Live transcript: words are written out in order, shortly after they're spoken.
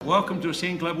Welcome to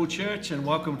Ascend Global Church and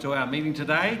welcome to our meeting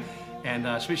today, and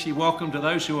especially welcome to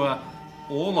those who are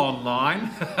all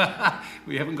online.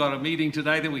 We haven't got a meeting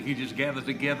today that we can just gather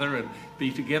together and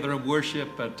be together and worship,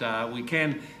 but we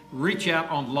can reach out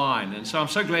online. And so I'm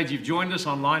so glad you've joined us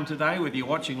online today, whether you're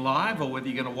watching live or whether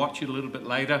you're going to watch it a little bit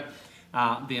later.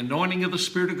 The anointing of the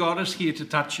Spirit of God is here to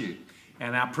touch you.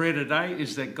 And our prayer today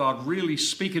is that God really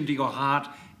speak into your heart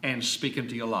and speak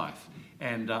into your life.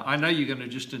 And I know you're going to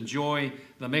just enjoy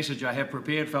the message I have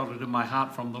prepared, felt it in my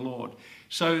heart from the Lord.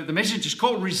 So the message is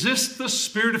called Resist the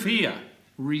Spirit of Fear.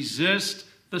 Resist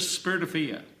the Spirit of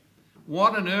Fear.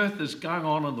 What on earth is going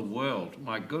on in the world?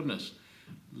 My goodness.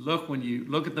 Look, when you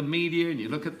look at the media and you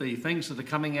look at the things that are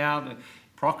coming out,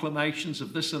 proclamations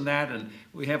of this and that, and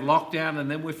we have lockdown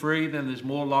and then we're free, then there's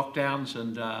more lockdowns.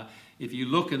 And if you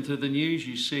look into the news,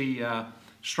 you see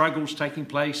struggles taking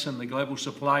place in the global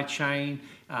supply chain,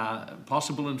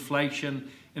 possible inflation.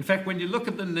 In fact, when you look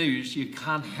at the news, you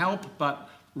can't help but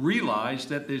realize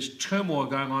that there's turmoil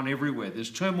going on everywhere. There's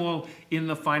turmoil in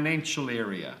the financial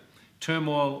area,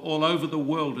 turmoil all over the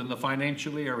world in the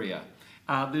financial area.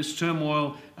 There's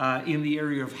turmoil in the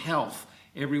area of health.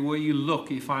 Everywhere you look,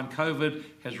 you find COVID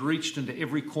has reached into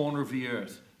every corner of the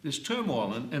earth. There's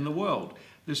turmoil in the world.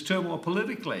 There's turmoil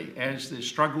politically as there's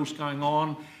struggles going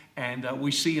on. And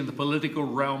we see in the political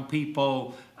realm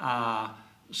people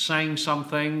saying some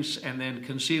things and then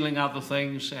concealing other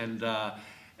things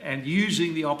and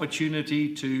using the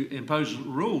opportunity to impose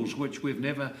rules which we've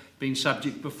never been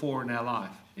subject before in our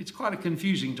life. It's quite a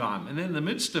confusing time. And in the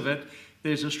midst of it,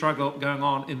 there's a struggle going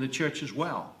on in the church as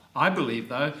well. I believe,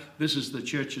 though, this is the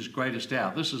church's greatest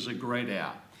hour. This is a great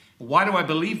hour. Why do I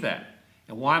believe that?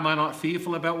 And why am I not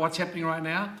fearful about what's happening right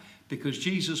now? Because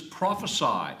Jesus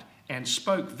prophesied and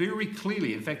spoke very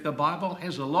clearly. In fact, the Bible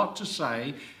has a lot to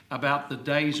say about the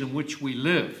days in which we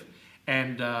live.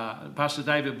 And Pastor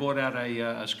David brought out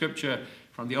a scripture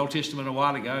from the Old Testament a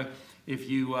while ago. If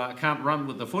you can't run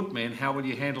with the footmen, how will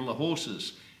you handle the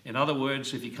horses? In other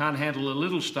words, if you can't handle the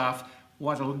little stuff,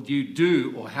 what will you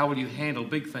do, or how will you handle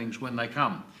big things when they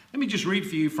come? Let me just read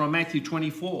for you from Matthew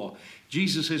 24.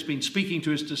 Jesus has been speaking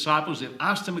to his disciples. They've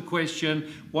asked him a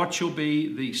question: what shall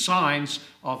be the signs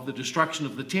of the destruction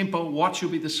of the temple? What shall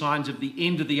be the signs of the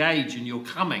end of the age and your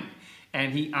coming?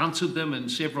 And he answered them in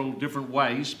several different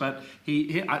ways. But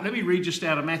let me read just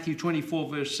out of Matthew 24,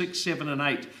 verse 6, 7, and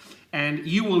 8. And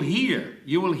you will hear.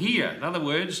 In other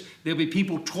words, there'll be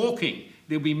people talking.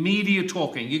 There'll be media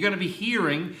talking. You're going to be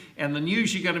hearing, and the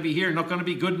news you're going to be hearing not going to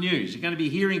be good news. You're going to be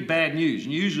hearing bad news.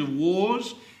 News of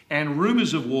wars and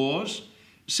rumors of wars.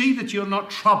 See that you're not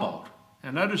troubled.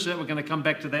 And notice that we're going to come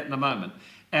back to that in a moment.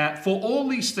 For all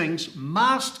these things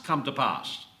must come to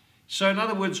pass. So in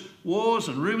other words, wars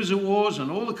and rumors of wars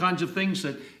and all the kinds of things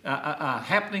that are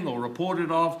happening or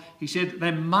reported of, he said,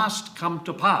 they must come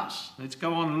to pass. Let's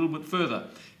go on a little bit further.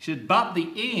 He said, but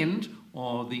the end,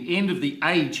 or the end of the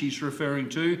age he's referring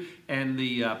to, and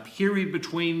the period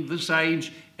between this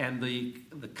age and the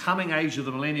coming age of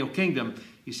the millennial kingdom,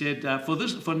 he said,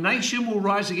 for nation will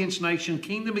rise against nation,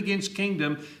 kingdom against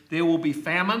kingdom. There will be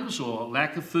famines or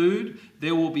lack of food.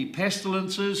 There will be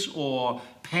pestilences or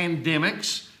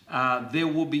pandemics. There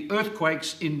will be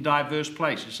earthquakes in diverse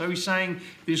places. So he's saying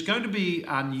there's going to be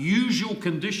unusual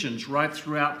conditions right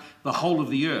throughout the whole of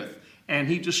the earth. And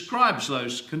he describes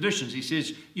those conditions. He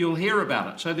says, you'll hear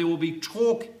about it. So there will be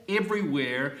talk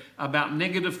everywhere about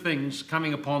negative things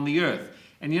coming upon the earth.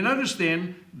 And you notice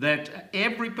then that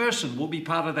every person will be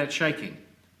part of that shaking.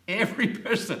 Every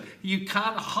person. You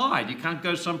can't hide. You can't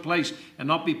go someplace and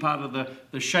not be part of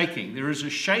the shaking. There is a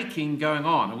shaking going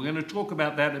on. And we're going to talk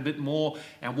about that a bit more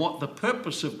and what the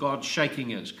purpose of God's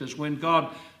shaking is. Because when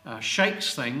God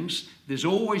shakes things, there's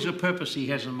always a purpose he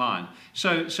has in mind.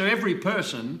 So every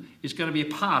person is going to be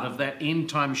a part of that end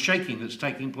time shaking that's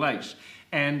taking place.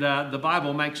 And the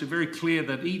Bible makes it very clear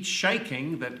that each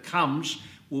shaking that comes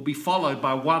will be followed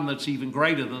by one that's even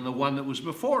greater than the one that was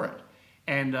before it.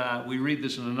 And we read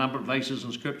this in a number of places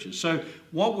in Scripture. So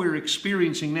what we're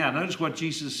experiencing now, notice what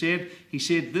Jesus said. He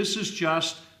said, this is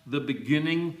just the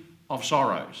beginning of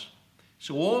sorrows.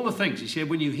 So all the things, he said,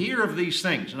 when you hear of these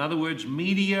things, in other words,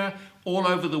 media all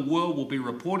over the world will be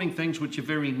reporting things which are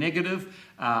very negative,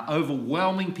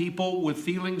 overwhelming people with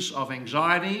feelings of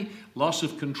anxiety, loss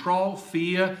of control,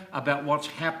 fear about what's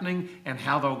happening and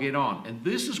how they'll get on. And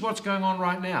this is what's going on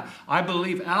right now. I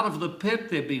believe out of the pit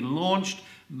they've been launched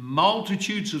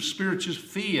multitudes of spiritual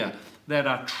fear, that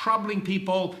are troubling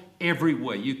people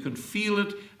everywhere. You can feel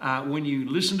it when you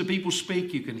listen to people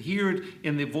speak. You can hear it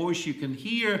in their voice. You can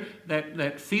hear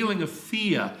that feeling of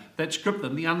fear that's gripped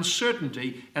them, the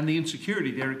uncertainty and the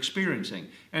insecurity they're experiencing.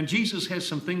 And Jesus has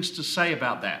some things to say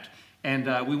about that.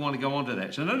 And we want to go on to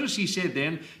that. So notice he said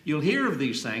then, you'll hear of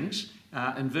these things.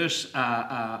 In verse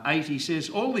 8, he says,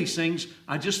 all these things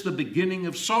are just the beginning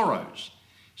of sorrows.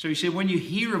 So he said, when you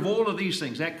hear of all of these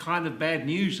things, that kind of bad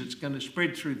news that's going to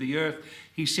spread through the earth,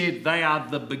 he said they are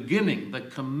the beginning, the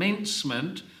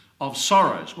commencement of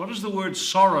sorrows. What does the word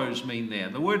sorrows mean there?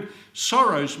 The word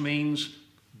sorrows means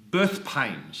birth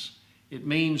pains. It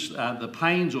means the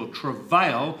pains or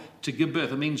travail to give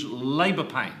birth. It means labor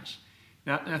pains.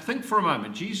 Now think for a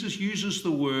moment. Jesus uses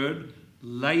the word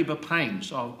labor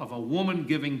pains of a woman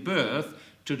giving birth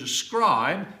to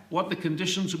describe what the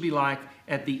conditions will be like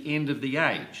at the end of the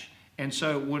age. And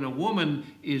so when a woman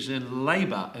is in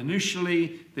labor,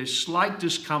 initially there's slight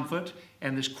discomfort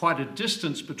and there's quite a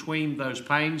distance between those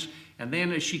pains. And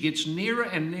then as she gets nearer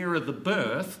and nearer the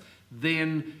birth,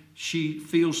 then she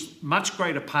feels much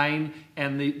greater pain,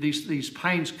 and these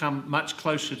pains come much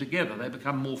closer together. They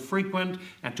become more frequent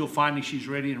until finally she's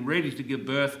ready to give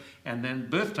birth, and then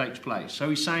birth takes place. So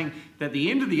he's saying that at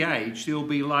the end of the age, there will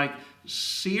be like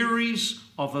series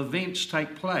of events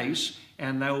take place,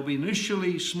 and they will be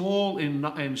initially small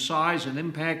in size and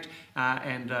impact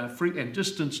and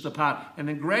distanced apart. And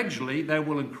then gradually they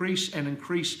will increase and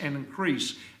increase and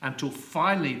increase until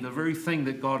finally the very thing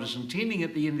that God is intending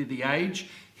at the end of the age,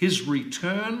 his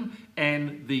return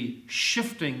and the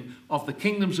shifting of the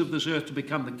kingdoms of this earth to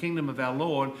become the kingdom of our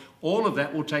Lord, all of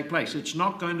that will take place. It's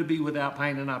not going to be without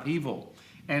pain and upheaval.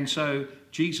 And so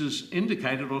Jesus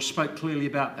indicated or spoke clearly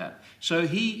about that. So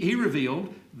he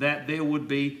revealed that there would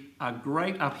be a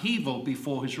great upheaval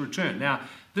before his return. Now,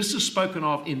 this is spoken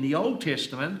of in the Old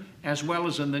Testament as well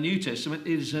as in the New Testament.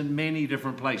 It is in many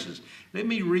different places. Let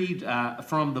me read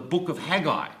from the book of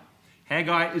Haggai.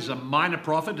 Haggai is a minor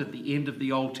prophet at the end of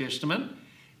the Old Testament.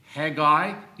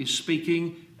 Haggai is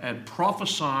speaking and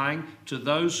prophesying to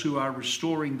those who are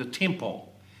restoring the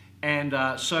temple. And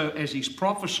so as he's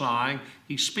prophesying,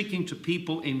 he's speaking to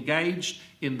people engaged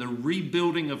in the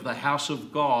rebuilding of the house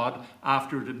of God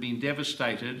after it had been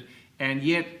devastated. And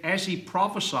yet, as he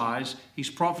prophesies,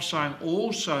 he's prophesying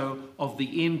also of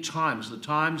the end times, the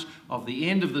times of the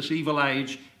end of this evil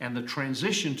age and the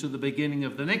transition to the beginning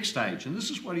of the next age. And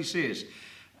this is what he says.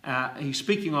 He's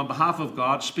speaking on behalf of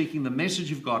God, speaking the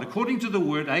message of God, according to the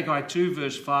word, Haggai 2,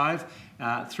 verse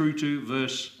 5 through to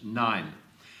verse 9.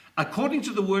 According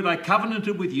to the word I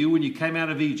covenanted with you when you came out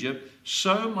of Egypt,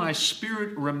 so my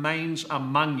spirit remains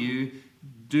among you.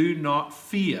 Do not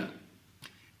fear.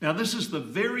 Now, this is the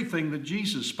very thing that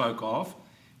Jesus spoke of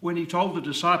when he told the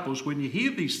disciples, when you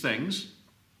hear these things,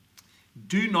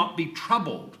 do not be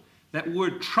troubled. That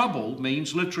word troubled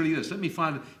means literally this. Let me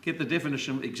get the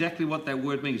definition of exactly what that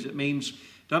word means. It means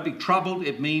don't be troubled.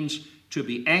 It means to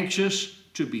be anxious,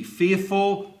 to be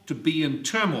fearful, to be in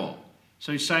turmoil.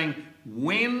 So he's saying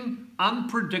when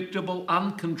unpredictable,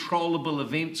 uncontrollable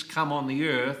events come on the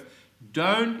earth,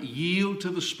 don't yield to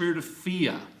the spirit of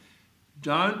fear.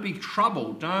 Don't be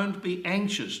troubled. Don't be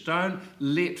anxious. Don't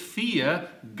let fear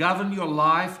govern your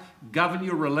life, govern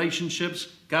your relationships,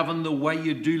 govern the way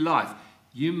you do life.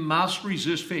 You must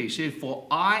resist fear. He said, for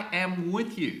I am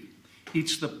with you.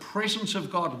 It's the presence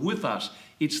of God with us.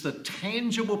 It's the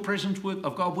tangible presence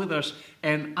of God with us,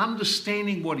 and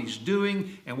understanding what he's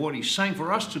doing and what he's saying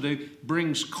for us to do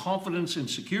brings confidence and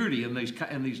security in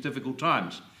these difficult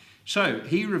times. So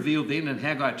he revealed then in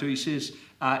Haggai 2, he says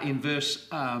in verse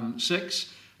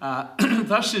 6,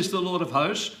 thus says the Lord of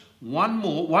hosts,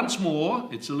 once more,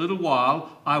 it's a little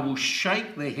while, I will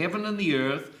shake the heaven and the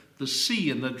earth, the sea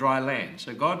and the dry land.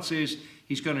 So God says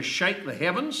he's going to shake the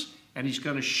heavens and he's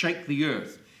going to shake the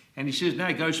earth. And he says, now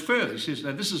he goes further. He says,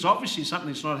 now this is obviously something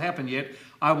that's not happened yet.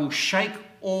 I will shake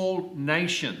all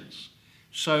nations.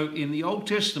 So in the Old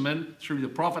Testament, through the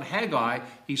prophet Haggai,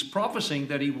 he's prophesying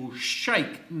that he will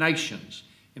shake nations.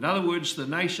 In other words, the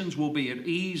nations will be at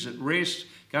ease, at rest,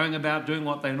 going about doing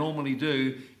what they normally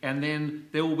do, and then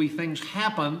there will be things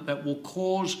happen that will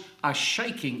cause a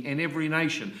shaking in every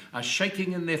nation, a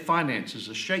shaking in their finances,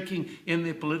 a shaking in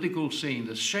their political scene,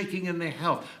 a shaking in their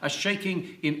health, a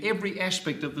shaking in every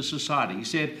aspect of the society. He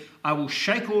said, I will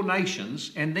shake all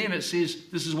nations, and then it says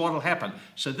this is what will happen.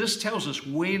 So this tells us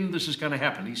when this is going to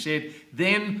happen. He said,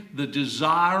 then the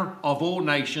desire of all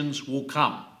nations will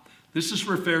come. This is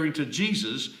referring to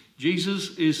Jesus.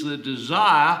 Jesus is the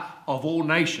desire of all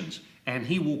nations, and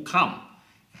he will come.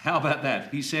 How about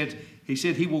that? He said He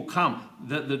said he will come,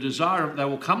 they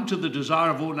will come to the desire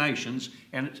of all nations,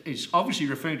 and it's obviously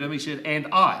referring to him. He said, and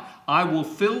I will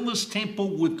fill this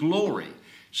temple with glory.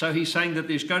 So he's saying that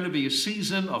there's going to be a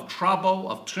season of trouble,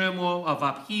 of turmoil, of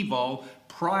upheaval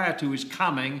prior to his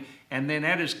coming. And then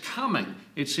at his coming,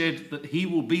 it said that he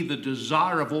will be the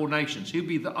desire of all nations. He'll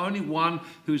be the only one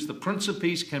who's the Prince of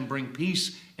Peace, can bring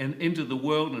peace into the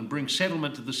world and bring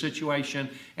settlement to the situation.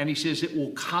 And he says it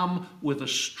will come with a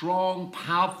strong,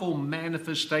 powerful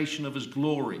manifestation of his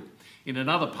glory. In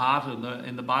another part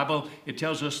in the Bible, it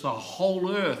tells us the whole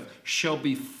earth shall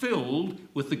be filled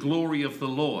with the glory of the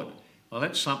Lord. Well,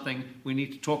 that's something we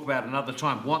need to talk about another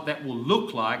time, what that will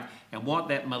look like and what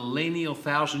that millennial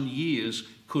 1,000 years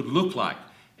could look like.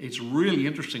 It's really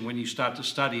interesting when you start to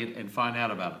study it and find out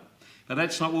about it. But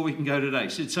that's not where we can go today.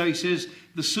 So he says,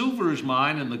 the silver is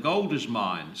mine and the gold is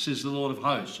mine, says the Lord of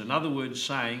hosts. In other words,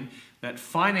 saying that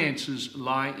finances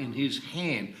lie in his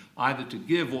hand, either to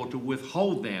give or to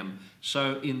withhold them.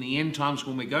 So in the end times,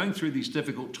 when we're going through these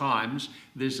difficult times,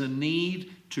 there's a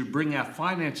need to bring our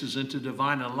finances into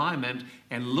divine alignment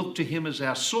and look to him as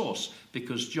our source,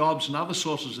 because jobs and other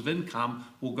sources of income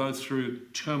will go through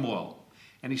turmoil.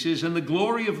 And he says, and the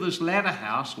glory of this latter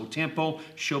house or temple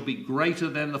shall be greater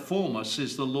than the former,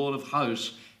 says the Lord of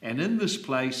hosts, and in this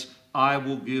place I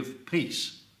will give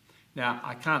peace. Now,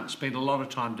 I can't spend a lot of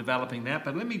time developing that,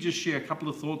 but let me just share a couple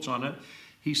of thoughts on it.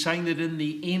 He's saying that in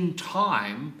the end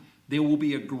time, there will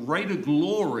be a greater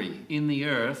glory in the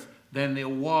earth than there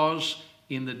was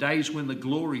in the days when the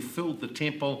glory filled the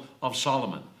temple of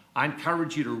Solomon. I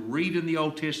encourage you to read in the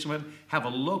Old Testament, have a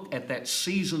look at that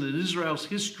season in Israel's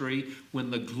history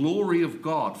when the glory of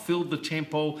God filled the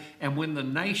temple and when the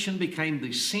nation became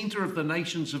the center of the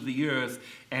nations of the earth,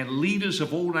 and leaders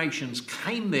of all nations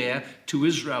came there to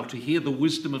Israel to hear the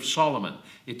wisdom of Solomon.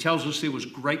 It tells us there was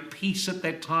great peace at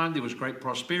that time, there was great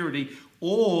prosperity,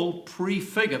 all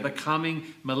prefigure the coming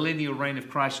millennial reign of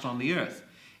Christ on the earth.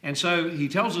 And so he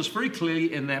tells us very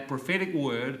clearly in that prophetic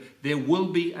word, there will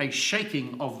be a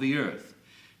shaking of the earth.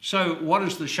 So what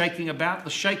is the shaking about? The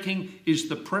shaking is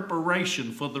the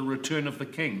preparation for the return of the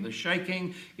King. The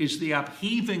shaking is the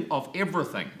upheaving of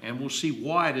everything, and we'll see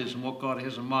why it is and what God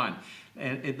has in mind.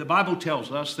 And the Bible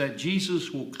tells us that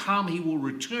Jesus will come, he will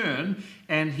return,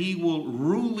 and he will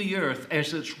rule the earth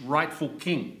as its rightful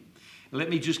king.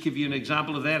 Let me just give you an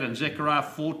example of that in Zechariah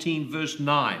 14, verse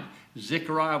 9.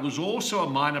 Zechariah was also a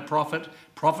minor prophet,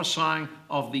 prophesying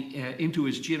into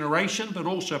his generation, but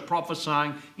also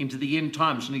prophesying into the end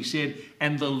times. And he said,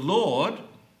 and the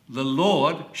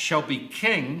Lord shall be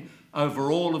king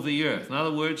over all of the earth. In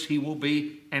other words, he will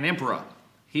be an emperor.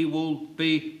 He will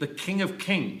be the King of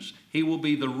Kings. He will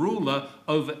be the ruler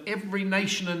over every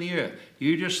nation in the earth.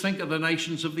 You just think of the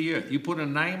nations of the earth. You put a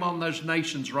name on those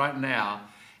nations right now,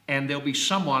 and there'll be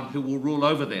someone who will rule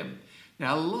over them.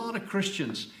 Now, a lot of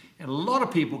Christians and a lot of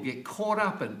people get caught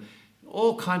up in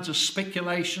all kinds of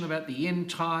speculation about the end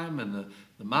time and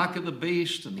the mark of the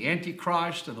beast and the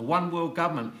Antichrist and the one world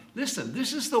government. Listen,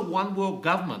 this is the one world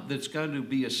government that's going to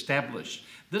be established.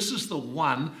 This is the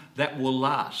one that will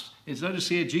last. It's notice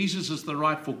here, Jesus is the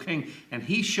rightful king, and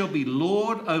he shall be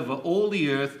Lord over all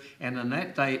the earth, and in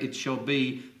that day it shall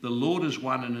be the Lord is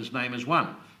one and his name is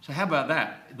one. So how about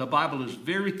that? The Bible is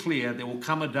very clear. There will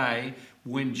come a day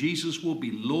when Jesus will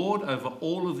be Lord over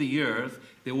all of the earth.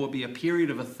 There will be a period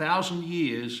of 1,000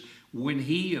 years when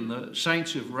he and the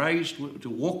saints who've raised to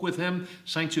walk with him,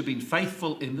 saints who've been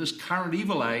faithful in this current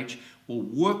evil age, will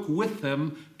work with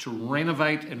him to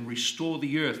renovate and restore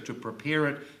the earth, to prepare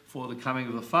it for the coming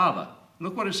of the Father.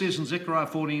 Look what it says in Zechariah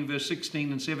 14, verse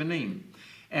 16 and 17.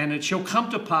 And it shall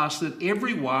come to pass that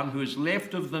everyone who is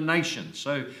left of the nations,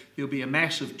 so there'll be a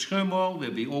massive turmoil,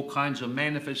 there'll be all kinds of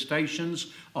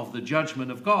manifestations of the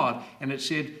judgment of God. And it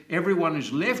said, everyone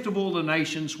who's left of all the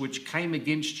nations which came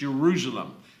against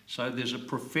Jerusalem. So there's a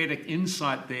prophetic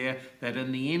insight there that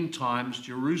in the end times,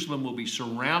 Jerusalem will be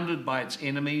surrounded by its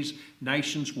enemies.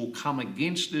 Nations will come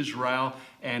against Israel,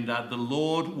 and the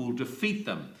Lord will defeat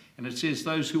them. And it says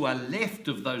those who are left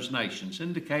of those nations,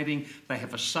 indicating they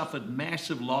have suffered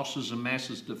massive losses and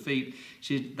massive defeat. It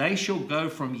says they shall go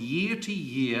from year to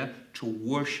year to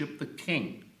worship the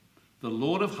King, the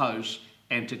Lord of hosts,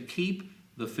 and to keep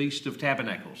the Feast of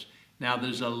Tabernacles. Now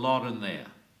there's a lot in there.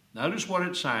 Notice what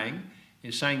it's saying.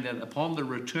 It's saying that upon the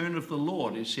return of the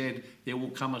Lord, it said there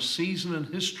will come a season in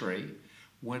history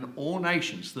when all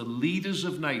nations, the leaders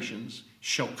of nations,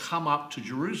 shall come up to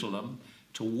Jerusalem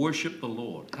to worship the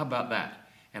Lord. How about that?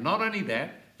 And not only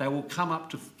that, they will come up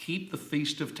to keep the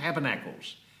Feast of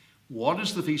Tabernacles. What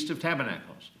is the Feast of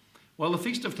Tabernacles? Well, the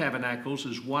Feast of Tabernacles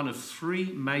is one of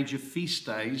 3 major feast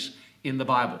days in the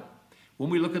Bible. When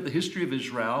we look at the history of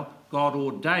Israel, God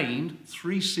ordained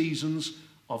 3 seasons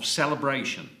of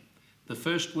celebration. The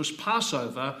first was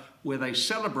Passover, where they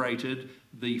celebrated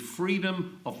the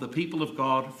freedom of the people of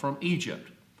God from Egypt.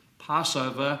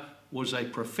 Passover was a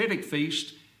prophetic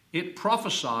feast. It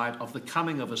prophesied of the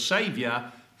coming of a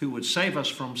Savior who would save us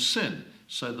from sin.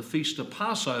 So the feast of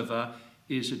Passover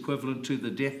is equivalent to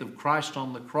the death of Christ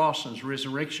on the cross and his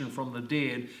resurrection from the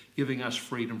dead, giving us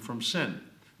freedom from sin.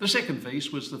 The second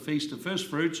feast was the Feast of First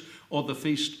Fruits, or the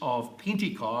Feast of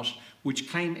Pentecost, which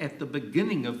came at the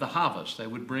beginning of the harvest. They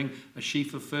would bring a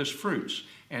sheaf of first fruits.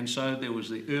 And so there was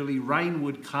the early rain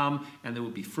would come, and there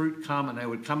would be fruit come, and they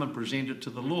would come and present it to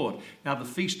the Lord. Now the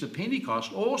Feast of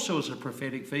Pentecost also is a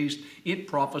prophetic feast. It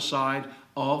prophesied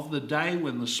of the day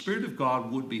when the Spirit of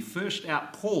God would be first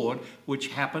outpoured, which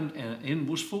happened and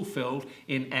was fulfilled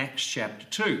in Acts chapter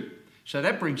 2. So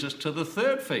that brings us to the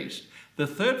third feast. The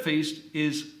third feast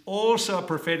is also a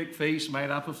prophetic feast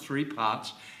made up of 3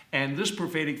 parts. And this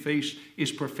prophetic feast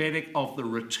is prophetic of the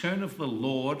return of the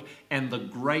Lord and the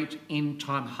great end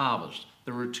time harvest.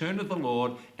 The return of the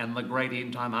Lord and the great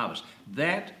end time harvest.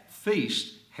 That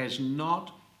feast has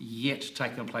not yet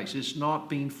taken place. It's not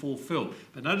been fulfilled.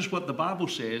 But notice what the Bible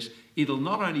says. It'll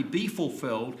not only be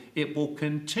fulfilled, it will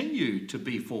continue to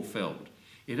be fulfilled.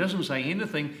 It doesn't say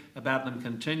anything about them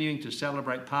continuing to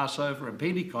celebrate Passover and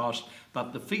Pentecost,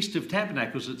 but the Feast of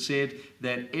Tabernacles, it said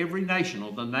that every nation,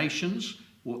 or the nations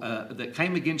that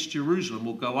came against Jerusalem,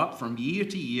 will go up from year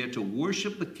to year to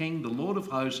worship the King, the Lord of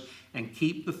hosts, and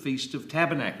keep the Feast of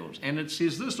Tabernacles. And it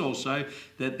says this also,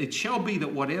 that it shall be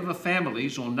that whatever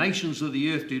families or nations of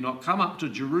the earth do not come up to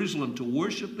Jerusalem to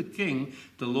worship the King,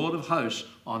 the Lord of hosts,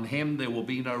 on him there will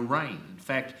be no rain. In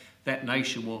fact, that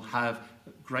nation will have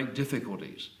great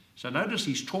difficulties. So notice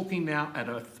he's talking now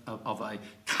of a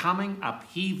coming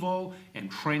upheaval and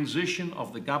transition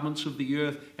of the governments of the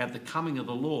earth at the coming of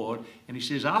the Lord. And he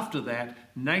says after that,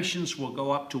 nations will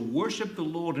go up to worship the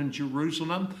Lord in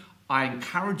Jerusalem. I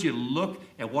encourage you to look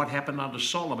at what happened under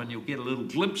Solomon. You'll get a little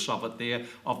glimpse of it there,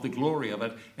 of the glory of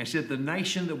it. And said the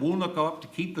nation that will not go up to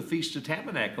keep the Feast of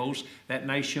Tabernacles, that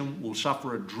nation will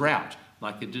suffer a drought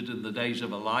like it did in the days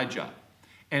of Elijah.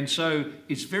 And so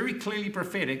it's very clearly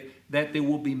prophetic that there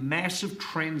will be massive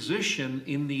transition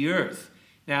in the earth.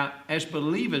 Now, as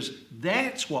believers,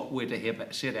 that's what we're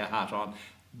to set our heart on.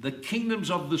 The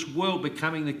kingdoms of this world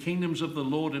becoming the kingdoms of the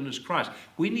Lord and his Christ.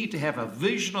 We need to have a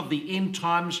vision of the end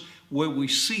times where we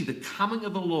see the coming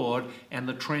of the Lord and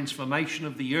the transformation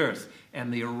of the earth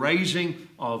and the raising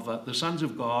of the sons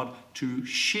of God to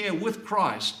share with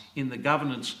Christ in the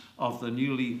governance of the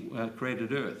newly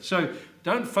created earth. So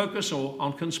don't focus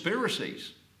on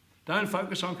conspiracies. Don't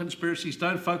focus on conspiracies.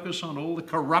 Don't focus on all the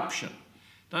corruption.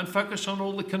 Don't focus on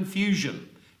all the confusion.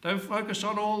 Don't focus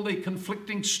on all the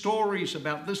conflicting stories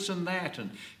about this and that, and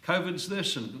COVID's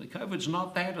this and COVID's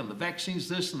not that, and the vaccine's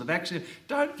this and the vaccine.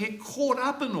 Don't get caught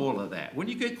up in all of that. When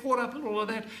you get caught up in all of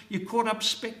that, you're caught up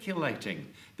speculating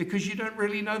because you don't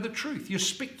really know the truth. You're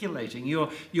speculating.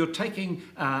 You're taking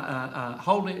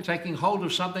hold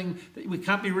of something that we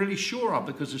can't be really sure of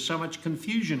because there's so much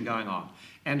confusion going on.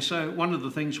 And so one of the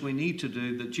things we need to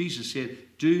do that Jesus said,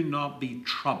 do not be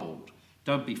troubled.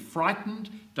 Don't be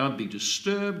frightened, don't be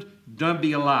disturbed, don't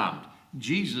be alarmed.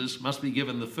 Jesus must be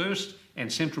given the first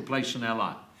and central place in our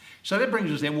life. So that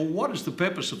brings us then, well, what is the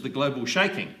purpose of the global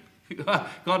shaking?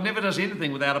 God never does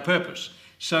anything without a purpose.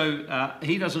 So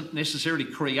he doesn't necessarily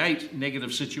create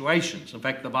negative situations. In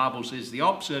fact, the Bible says the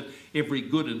opposite. Every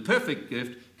good and perfect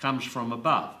gift comes from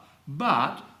above.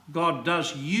 But God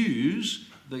does use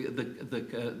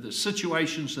the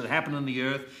situations that happen in the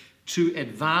earth to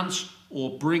advance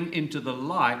or bring into the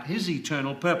light his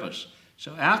eternal purpose.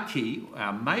 So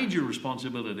our major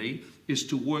responsibility is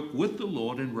to work with the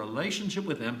Lord in relationship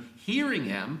with him, hearing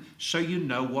him, so you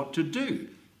know what to do.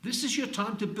 This is your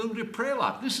time to build your prayer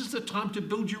life. This is the time to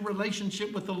build your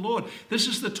relationship with the Lord. This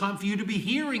is the time for you to be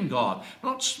hearing God,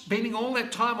 not spending all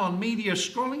that time on media,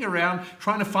 scrolling around,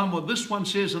 trying to find what this one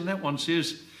says and that one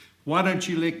says. Why don't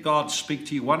you let God speak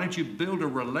to you? Why don't you build a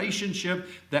relationship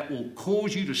that will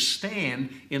cause you to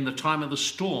stand in the time of the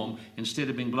storm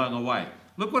instead of being blown away?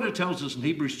 Look what it tells us in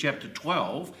Hebrews chapter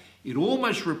 12. It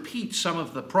almost repeats some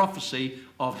of the prophecy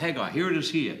of Haggai. Here it is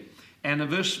here. And in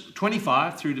verse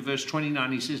 25 through to verse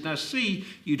 29, he says, now see,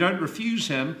 you don't refuse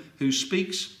him who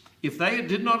speaks. If they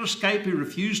did not escape who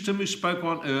refused him who spoke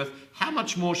on earth, how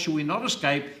much more shall we not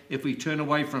escape if we turn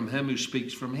away from him who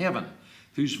speaks from heaven?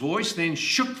 Whose voice then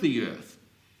shook the earth.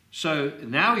 So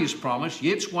now he has promised,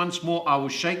 yet once more I will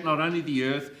shake not only the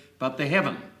earth, but the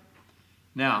heaven.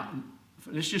 Now,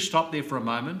 let's just stop there for a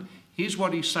moment. Here's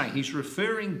what he's saying. He's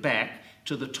referring back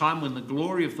to the time when the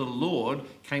glory of the Lord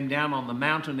came down on the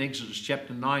mountain, Exodus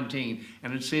chapter 19,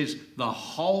 and it says, the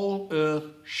whole earth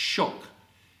shook,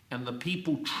 and the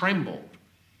people trembled,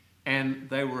 and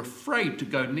they were afraid to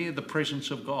go near the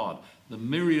presence of God. The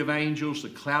myriad of angels, the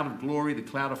cloud of glory, the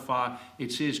cloud of fire,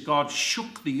 it says God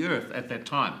shook the earth at that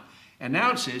time. And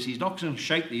now it says he's not going to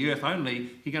shake the earth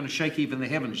only, he's going to shake even the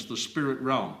heavens, the spirit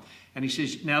realm. And he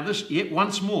says, now this yet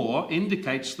once more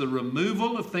indicates the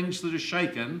removal of things that are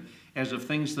shaken as of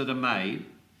things that are made,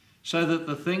 so that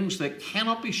the things that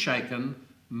cannot be shaken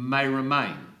may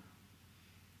remain.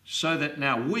 So that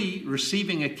now we,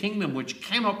 receiving a kingdom which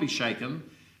cannot be shaken,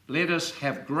 let us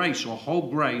have grace or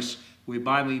hold grace,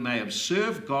 whereby we may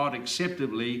observe God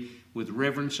acceptably with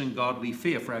reverence and godly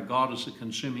fear, for our God is a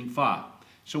consuming fire.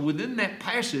 So within that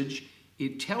passage,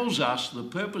 it tells us the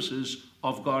purposes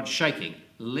of God shaking.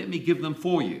 Let me give them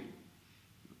for you.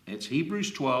 It's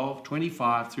Hebrews 12,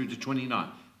 25 through to 29.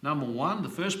 Number one, the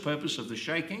first purpose of the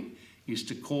shaking is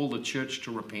to call the church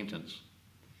to repentance.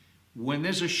 When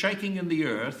there's a shaking in the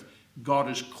earth, God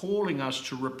is calling us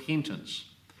to repentance.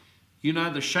 You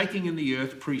know, the shaking in the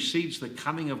earth precedes the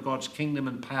coming of God's kingdom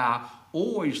and power.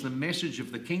 Always the message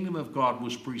of the kingdom of God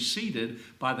was preceded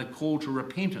by the call to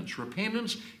repentance.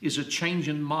 Repentance is a change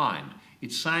in mind.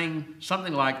 It's saying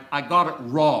something like, I got it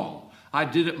wrong. I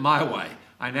did it my way.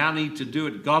 I now need to do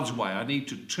it God's way. I need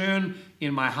to turn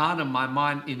in my heart and my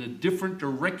mind in a different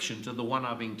direction to the one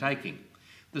I've been taking.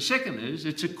 The second is,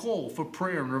 it's a call for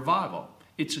prayer and revival.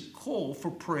 It's a call for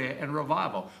prayer and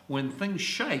revival. When things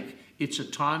shake, it's a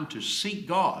time to seek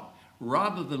God.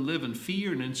 Rather than live in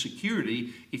fear and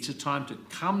insecurity, it's a time to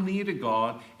come near to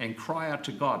God and cry out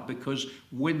to God. Because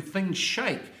when things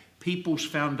shake, people's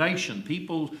foundation,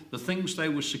 the things they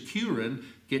were secure in,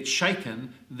 get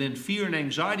shaken, then fear and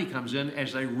anxiety comes in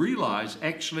as they realize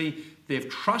actually they've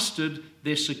trusted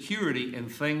their security in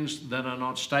things that are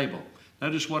not stable.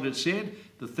 Notice what it said,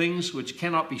 the things which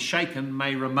cannot be shaken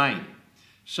may remain.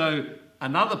 So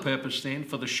another purpose then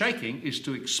for the shaking is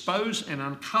to expose and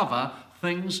uncover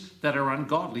things that are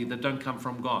ungodly, that don't come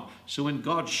from God. So in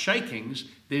God's shakings,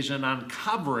 there's an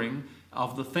uncovering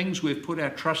of the things we've put our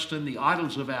trust in, the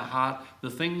idols of our heart, the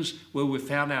things where we've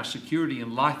found our security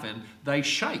and life in, they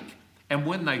shake. And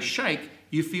when they shake,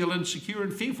 you feel insecure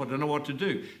and fearful, don't know what to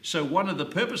do. So one of the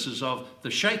purposes of the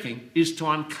shaking is to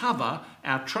uncover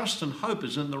our trust and hope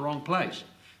is in the wrong place.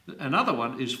 Another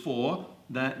one is for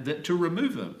to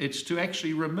remove them. It's to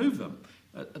actually remove them.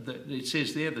 It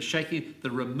says there, the shaking,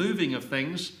 the removing of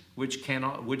things which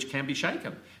can be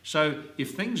shaken. So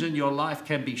if things in your life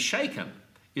can be shaken,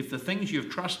 if the things you've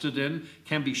trusted in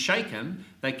can be shaken,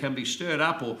 they can be stirred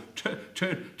up or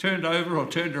turned over or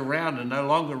turned around and no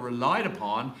longer relied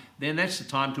upon, then that's the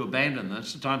time to abandon them.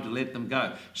 That's the time to let them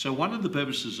go. So one of the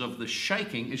purposes of the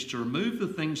shaking is to remove the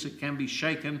things that can be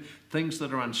shaken, things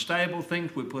that are unstable,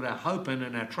 things we put our hope in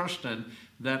and our trust in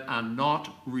that are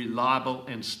not reliable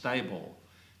and stable.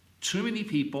 Too many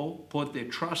people put their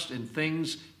trust in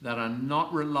things that are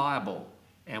not reliable.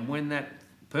 And when that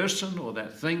person or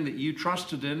that thing that you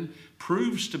trusted in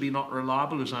proves to be not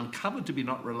reliable, is uncovered to be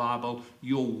not reliable,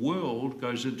 your world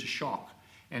goes into shock.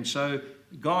 And so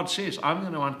God says, I'm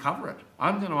going to uncover it.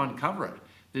 I'm going to uncover it.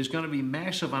 There's going to be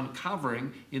massive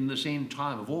uncovering in this end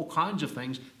time of all kinds of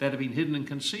things that have been hidden and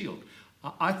concealed.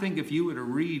 I think if you were to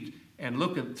read and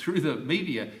look through the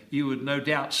media, you would no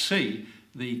doubt see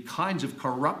the kinds of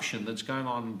corruption that's going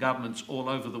on in governments all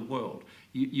over the world.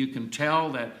 You can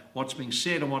tell that what's being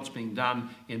said and what's being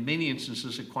done in many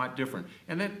instances are quite different.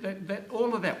 And that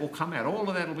all of that will come out. All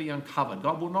of that will be uncovered.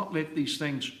 God will not let these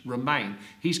things remain.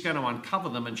 He's going to uncover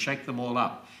them and shake them all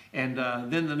up. And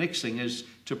then the next thing is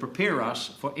to prepare us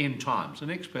for end times. The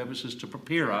next purpose is to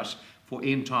prepare us for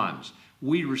end times.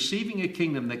 We're receiving a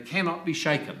kingdom that cannot be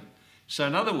shaken. So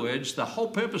in other words, the whole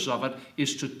purpose of it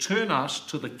is to turn us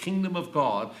to the kingdom of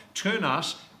God, turn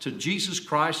us to Jesus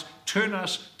Christ, turn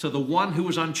us to the one who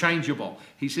is unchangeable.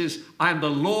 He says, I am the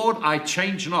Lord, I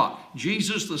change not.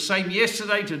 Jesus the same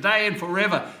yesterday, today, and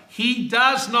forever. He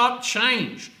does not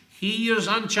change. He is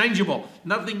unchangeable.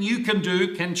 Nothing you can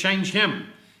do can change him.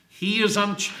 He is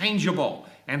unchangeable.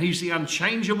 And he's the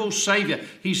unchangeable Savior.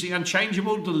 He's the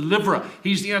unchangeable deliverer.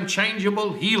 He's the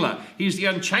unchangeable healer. He's the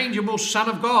unchangeable Son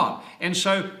of God. And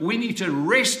so we need to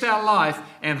rest our life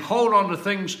and hold on to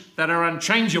things that are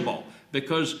unchangeable.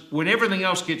 Because when everything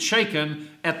else gets shaken,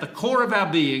 at the core of our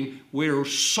being, we're a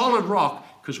solid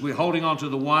rock because we're holding on to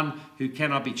the one who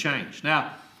cannot be changed.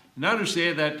 Now, Notice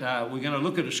there that we're going to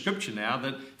look at a scripture now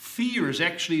that fear is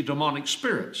actually a demonic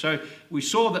spirit. So we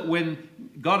saw that when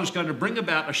God is going to bring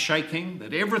about a shaking,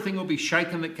 that everything will be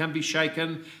shaken that can be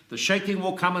shaken. The shaking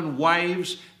will come in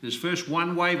waves. There's first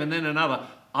one wave and then another.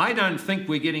 I don't think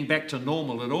we're getting back to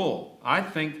normal at all. I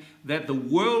think that the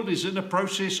world is in a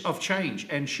process of change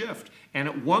and shift, and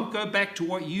it won't go back to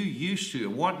what you used to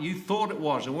and what you thought it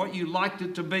was and what you liked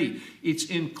it to be. It's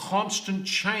in constant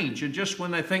change, and just when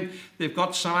they think they've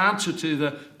got some answer to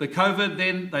the COVID,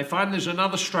 then they find there's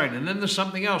another strain, and then there's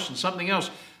something else and something else.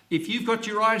 If you've got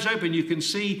your eyes open, you can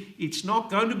see it's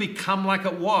not going to become like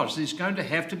it was. There's going to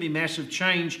have to be massive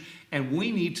change, and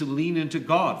we need to lean into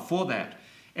God for that.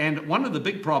 And one of the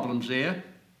big problems there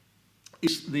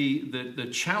is the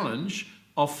challenge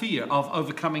of fear, of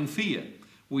overcoming fear.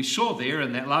 We saw there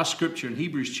in that last scripture in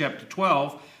Hebrews chapter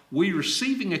 12, we're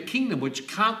receiving a kingdom which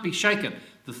can't be shaken.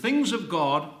 The things of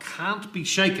God can't be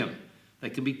shaken. They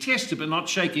can be tested but not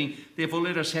shaking. Therefore,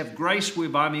 let us have grace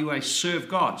whereby we may serve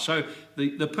God. So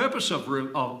the purpose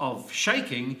of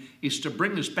shaking is to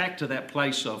bring us back to that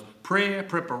place of prayer,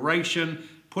 preparation,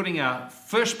 putting our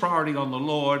first priority on the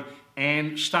Lord,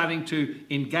 and starting to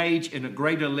engage in a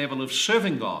greater level of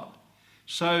serving God.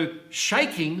 So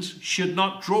shakings should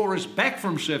not draw us back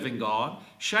from serving God.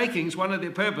 Shakings, one of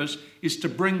their purpose is to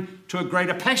bring to a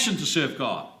greater passion to serve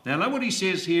God. Now look what he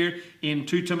says here in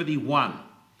 2 Timothy 1.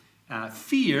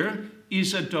 Fear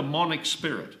is a demonic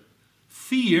spirit.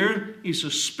 Fear is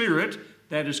a spirit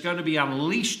that is going to be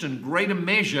unleashed in greater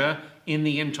measure in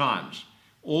the end times.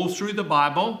 All through the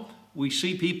Bible, we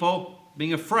see people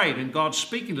being afraid, and God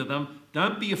speaking to them,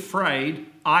 don't be afraid,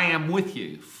 I am with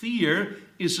you. Fear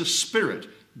is a spirit.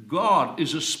 God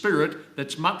is a spirit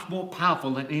that's much more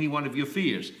powerful than any one of your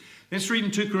fears. Let's read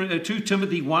in 2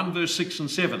 Timothy 1, verse 6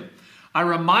 and 7. I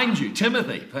remind you,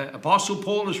 Timothy, Apostle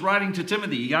Paul is writing to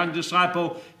Timothy, young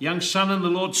disciple, young son in the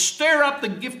Lord, stir up the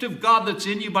gift of God that's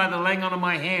in you by the laying on of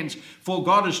my hands, for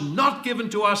God has not given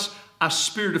to us a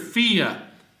spirit of fear.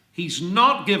 He's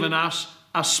not given us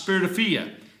a spirit of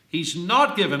fear. He's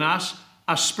not given us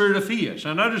a spirit of fear.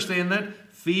 So notice then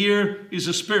that fear is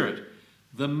a spirit.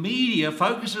 The media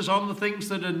focuses on the things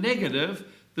that are negative.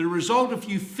 The result, if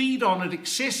you feed on it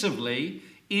excessively,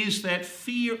 is that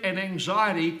fear and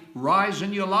anxiety rise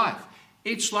in your life.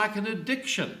 It's like an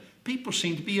addiction. People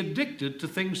seem to be addicted to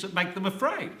things that make them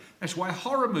afraid. That's why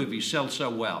horror movies sell so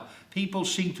well. People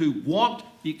seem to want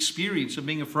the experience of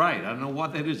being afraid. I don't know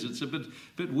what that is. It's a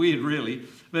bit weird, really.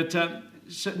 But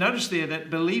so notice there that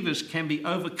believers can be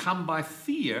overcome by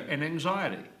fear and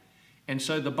anxiety. And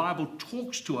so the Bible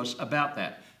talks to us about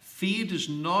that. Fear does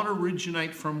not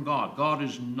originate from God. God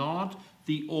is not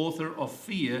the author of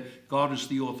fear. God is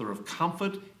the author of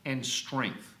comfort and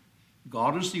strength.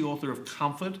 God is the author of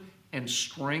comfort and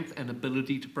strength and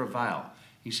ability to prevail.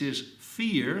 He says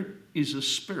fear is a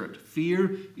spirit.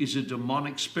 Fear is a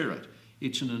demonic spirit.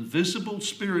 It's an invisible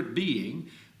spirit being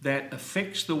that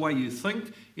affects the way you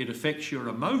think, it affects your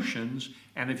emotions,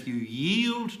 and if you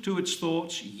yield to its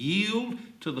thoughts, yield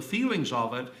to the feelings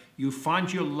of it, you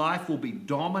find your life will be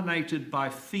dominated by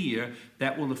fear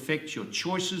that will affect your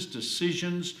choices,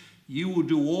 decisions. You will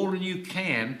do all that you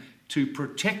can to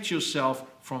protect yourself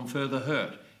from further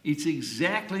hurt. It's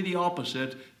exactly the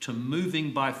opposite to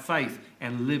moving by faith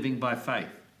and living by faith.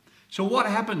 So what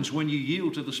happens when you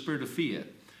yield to the spirit of fear?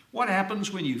 What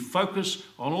happens when you focus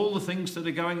on all the things that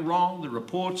are going wrong, the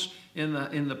reports in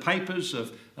the papers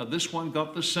of this one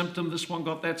got this symptom, this one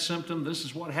got that symptom, this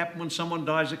is what happened when someone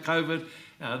dies of COVID,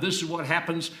 this is what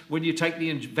happens when you take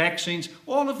the vaccines,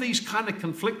 all of these kind of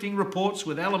conflicting reports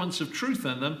with elements of truth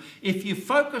in them. If you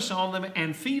focus on them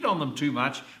and feed on them too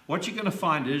much, what you're going to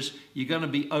find is you're going to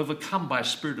be overcome by a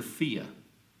spirit of fear.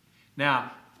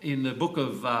 Now, in the book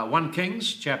of 1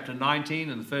 Kings, chapter 19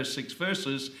 and the first 6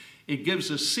 verses, it gives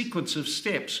a sequence of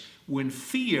steps when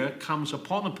fear comes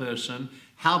upon a person,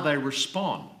 how they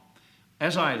respond.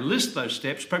 As I list those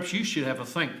steps, perhaps you should have a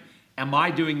think, am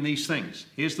I doing these things?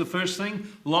 Here's the first thing,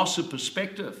 loss of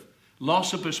perspective.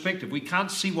 Loss of perspective. We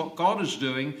can't see what God is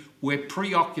doing. We're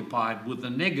preoccupied with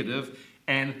the negative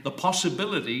and the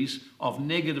possibilities of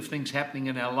negative things happening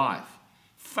in our life.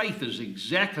 Faith is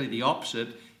exactly the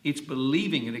opposite. It's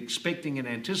believing and expecting and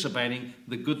anticipating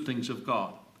the good things of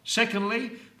God.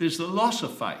 Secondly, there's the loss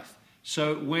of faith.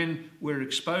 So when we're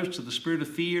exposed to the spirit of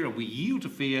fear and we yield to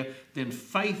fear, then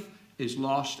faith is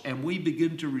lost and we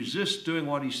begin to resist doing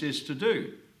what he says to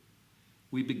do.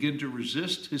 We begin to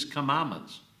resist his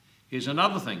commandments. Here's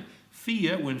another thing.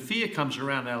 Fear, when fear comes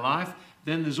around our life,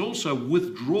 then there's also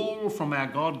withdrawal from our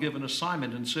God-given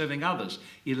assignment in serving others.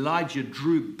 Elijah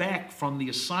drew back from the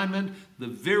assignment, the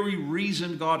very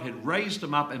reason God had raised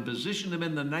him up and positioned him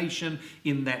in the nation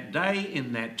in that day,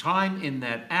 in that time, in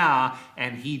that hour,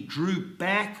 and he drew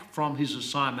back from his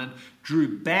assignment,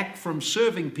 drew back from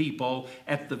serving people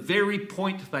at the very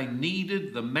point they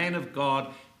needed the man of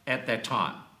God at that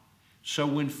time. So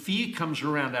when fear comes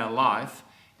around our life,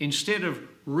 instead of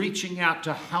reaching out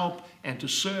to help and to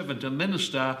serve and to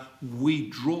minister, we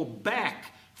draw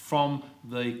back from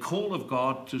the call of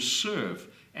God to serve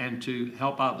and to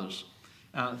help others.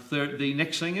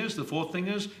 The fourth thing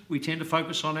is, we tend to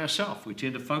focus on ourselves. We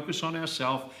tend to focus on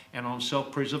ourselves and on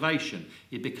self-preservation.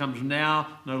 It becomes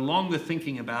now no longer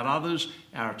thinking about others.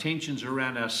 Our attention's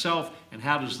around ourselves and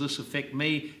how does this affect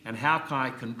me and how can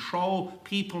I control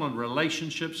people and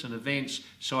relationships and events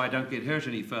so I don't get hurt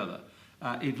any further.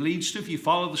 It leads to, if you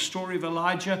follow the story of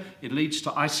Elijah, it leads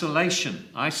to isolation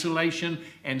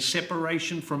and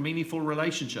separation from meaningful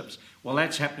relationships. Well,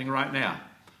 that's happening right now.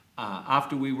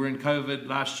 After we were in COVID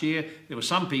last year, there were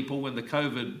some people, when the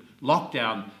COVID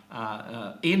lockdown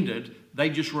ended, they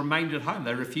just remained at home.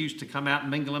 They refused to come out and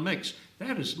mingle and mix.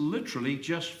 That is literally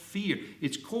just fear.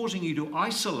 It's causing you to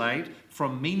isolate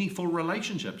from meaningful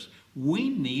relationships. We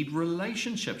need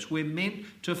relationships. We're meant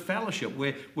to fellowship.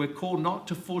 We're called not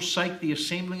to forsake the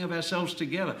assembling of ourselves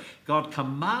together. God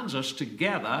commands us to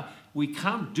gather. We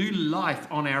can't do life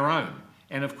on our own.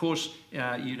 And of course,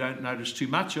 you don't notice too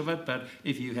much of it, but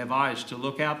if you have eyes to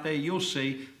look out there, you'll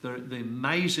see the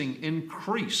amazing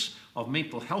increase of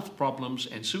mental health problems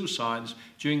and suicides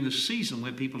during the season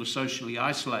where people are socially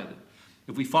isolated.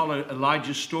 If we follow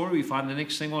Elijah's story, we find the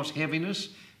next thing was heaviness.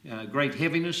 Great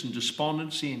heaviness and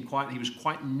despondency, and he was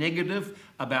quite negative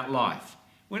about life.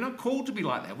 We're not called to be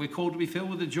like that. We're called to be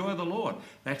filled with the joy of the Lord.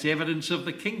 That's evidence of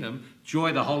the kingdom,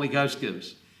 joy the Holy Ghost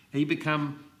gives. We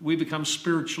become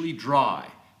spiritually dry.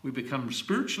 We become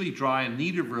spiritually dry in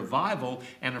need of revival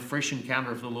and a fresh encounter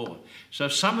of the Lord. So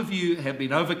if some of you have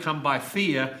been overcome by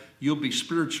fear, you'll be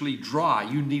spiritually dry.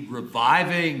 You need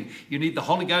reviving. You need the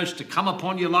Holy Ghost to come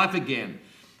upon your life again.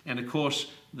 And of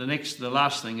course, the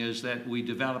last thing is that we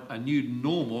develop a new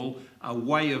normal, a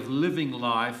way of living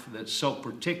life that's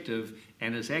self-protective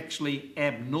and is actually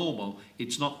abnormal.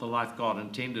 It's not the life God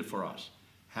intended for us.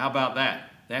 How about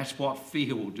that? That's what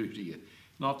fear will do to you.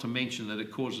 Not to mention that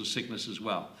it causes sickness as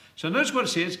well. So notice what it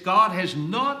says. God has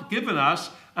not given us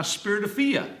a spirit of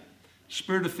fear.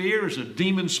 Spirit of fear is a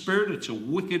demon spirit. It's a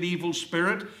wicked, evil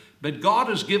spirit. But God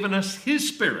has given us His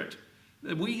Spirit.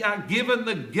 We are given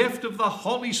the gift of the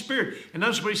Holy Spirit. And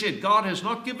notice what he said. God has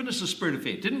not given us a spirit of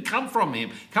fear. It didn't come from Him.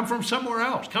 Come from somewhere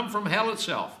else. Come from hell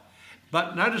itself.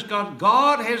 But notice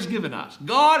God has given us.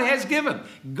 God has given.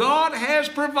 God has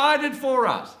provided for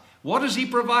us. What has He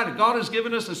provided? God has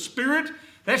given us a spirit.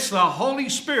 That's the Holy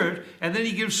Spirit. And then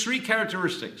He gives three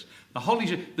characteristics.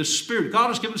 The Spirit. God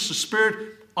has given us the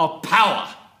spirit of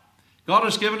power. God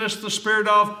has given us the spirit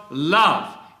of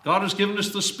love. God has given us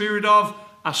the spirit of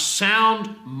a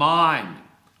sound mind.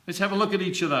 Let's have a look at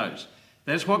each of those.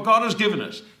 That's what God has given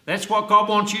us. That's what God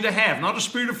wants you to have, not a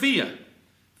spirit of fear.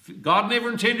 God never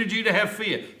intended you to have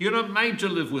fear. You're not made to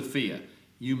live with fear.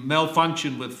 You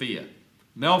malfunction with fear.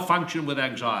 Malfunction with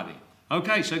anxiety.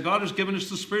 Okay, so God has given us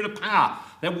the spirit of power.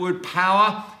 That word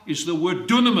power is the word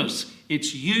dunamis.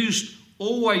 It's used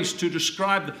always to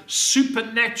describe the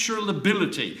supernatural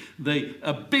ability, the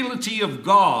ability of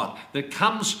God that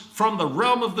comes from the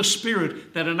realm of the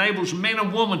Spirit that enables men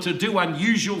and women to do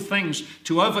unusual things,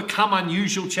 to overcome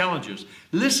unusual challenges.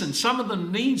 Listen, some of the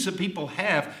needs that people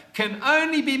have can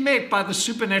only be met by the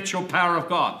supernatural power of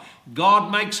God.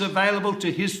 God makes available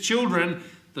to His children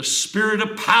the spirit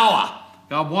of power.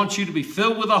 God wants you to be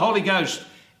filled with the Holy Ghost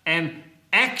and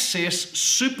access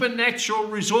supernatural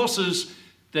resources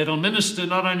that'll minister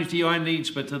not only to your own needs,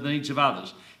 but to the needs of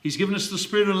others. He's given us the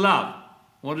spirit of love.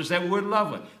 What does that word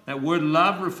love mean? That word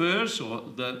love refers,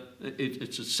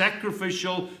 it's a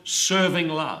sacrificial, serving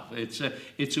love. It's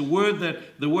a word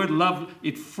that, the word love,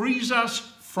 it frees us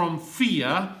from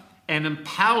fear and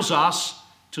empowers us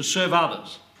to serve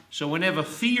others. So whenever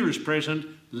fear is present,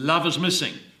 love is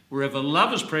missing. Wherever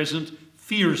love is present,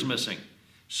 fear is missing.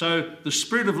 So the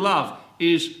spirit of love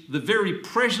is the very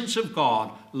presence of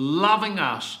God loving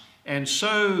us and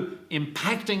so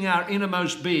impacting our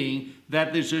innermost being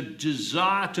that there's a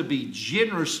desire to be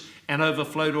generous and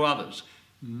overflow to others.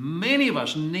 Many of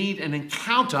us need an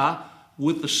encounter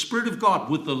with the Spirit of God,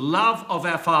 with the love of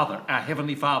our Father, our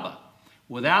Heavenly Father.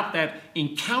 Without that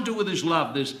encounter with His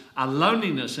love, there's a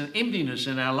loneliness and emptiness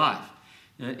in our life.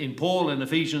 in Paul in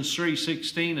Ephesians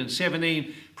 3:16 and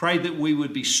 17, prayed that we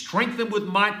would be strengthened with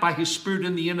might by his Spirit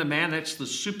in the inner man. That's the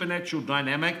supernatural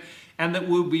dynamic. And that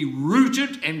we'll be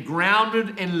rooted and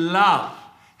grounded in love.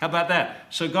 How about that?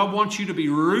 So God wants you to be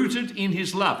rooted in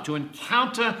his love, to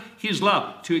encounter his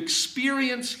love, to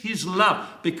experience his love,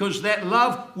 because that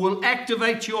love will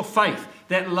activate your faith.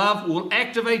 That love will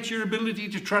activate your ability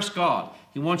to trust God.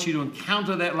 He wants you to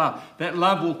encounter that love. That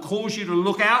love will cause you to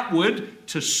look outward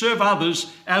to serve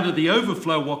others out of the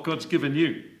overflow of what God's given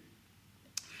you.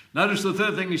 Notice the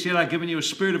third thing he said, I've given you a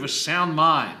spirit of a sound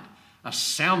mind. A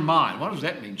sound mind. What does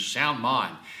that mean, sound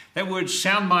mind? That word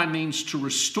sound mind means to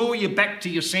restore you back to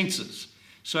your senses.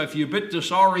 So if you're a bit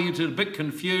disoriented, a bit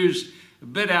confused, a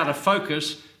bit out of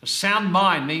focus, a sound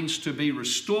mind means to be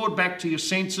restored back to your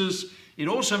senses. It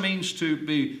also means to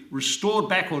be restored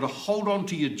back or to hold on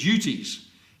to your duties.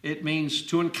 It means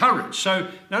to encourage.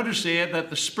 So notice there that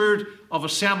the spirit of a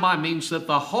sound mind means that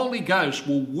the Holy Ghost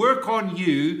will work on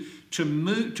you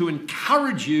to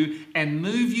encourage you and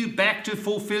move you back to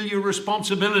fulfill your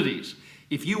responsibilities.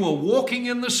 If you are walking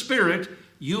in the Spirit,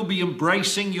 you'll be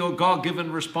embracing your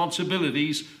God-given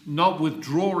responsibilities, not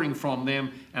withdrawing from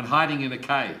them and hiding in a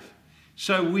cave.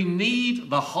 So we need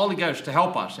the Holy Ghost to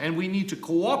help us, and we need to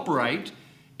cooperate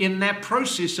in that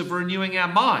process of renewing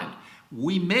our mind.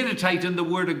 We meditate in the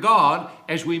Word of God.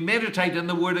 As we meditate in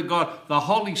the Word of God, the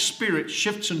Holy Spirit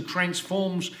shifts and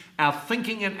transforms our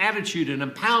thinking and attitude and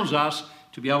empowers us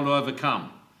to be able to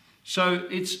overcome. So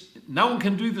no one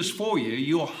can do this for you.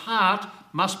 Your heart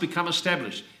must become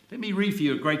established. Let me read for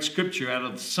you a great scripture out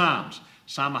of the Psalms.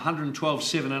 Psalm 112,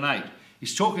 7 and 8.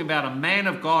 He's talking about a man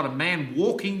of God, a man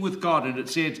walking with God. And it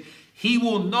said, he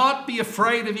will not be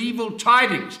afraid of evil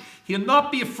tidings. He'll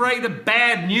not be afraid of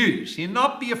bad news. He'll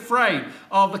not be afraid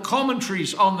of the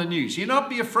commentaries on the news. He'll not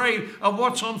be afraid of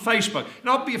what's on Facebook. He'll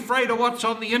not be afraid of what's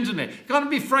on the internet. He's not going to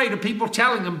be afraid of people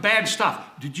telling him bad stuff.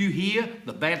 Did you hear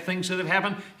the bad things that have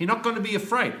happened? He's not going to be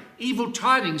afraid. Evil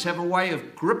tidings have a way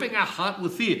of gripping our heart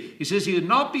with fear. He says he'll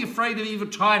not be afraid of evil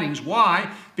tidings.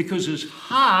 Why? Because his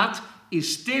heart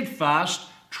is steadfast,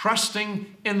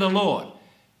 trusting in the Lord.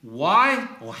 Why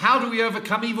or how do we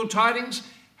overcome evil tidings?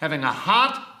 Having a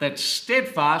heart that's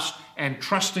steadfast and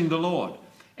trusting the Lord.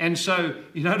 And so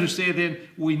you notice there then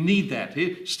we need that.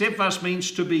 Steadfast means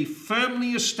to be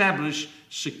firmly established,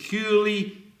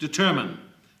 securely determined.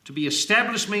 To be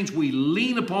established means we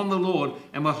lean upon the Lord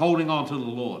and we're holding on to the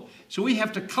Lord. So we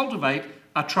have to cultivate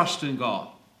our trust in God.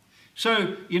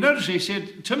 So you notice he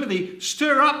said, Timothy,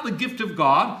 stir up the gift of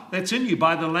God that's in you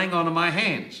by the laying on of my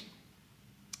hands.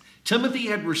 Timothy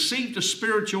had received a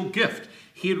spiritual gift.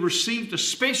 He had received a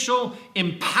special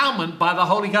empowerment by the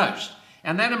Holy Ghost.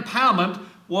 And that empowerment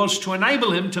was to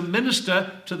enable him to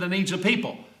minister to the needs of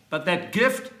people. But that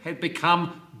gift had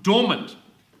become dormant.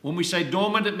 When we say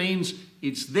dormant, it means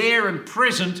it's there and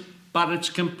present, but it's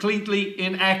completely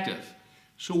inactive.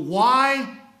 So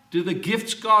why do the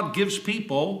gifts God gives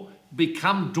people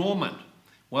become dormant?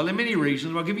 Well, there are many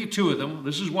reasons. I'll give you two of them.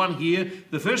 This is one here.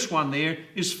 The first one there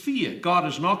is fear. God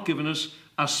has not given us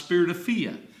a spirit of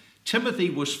fear. Timothy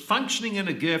was functioning in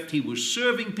a gift. He was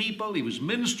serving people. He was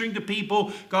ministering to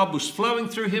people. God was flowing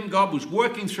through him. God was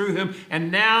working through him.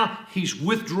 And now he's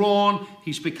withdrawn.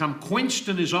 He's become quenched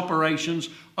in his operations,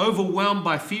 overwhelmed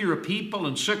by fear of people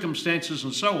and circumstances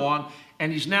and so on.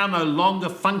 And he's now no longer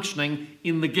functioning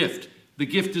in the gift. The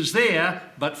gift is there,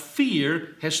 but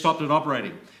fear has stopped it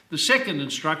operating. The second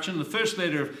instruction, the first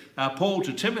letter of Paul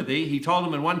to Timothy, he told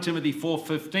him in 1 Timothy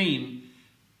 4:15,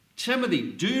 Timothy,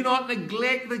 do not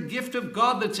neglect the gift of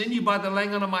God that's in you by the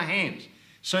laying on of my hands.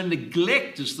 So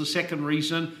neglect is the second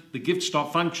reason the gift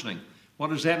stopped functioning. What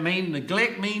does that mean?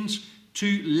 Neglect means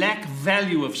to lack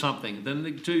value of something,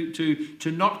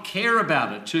 to not care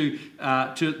about it,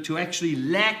 to actually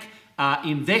lack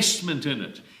investment in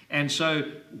it. And so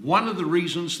one of the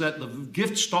reasons that the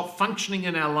gift stopped functioning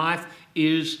in our life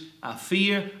is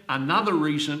fear. Another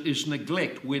reason is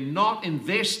neglect. We're not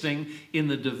investing in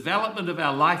the development of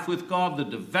our life with God, the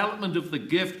development of the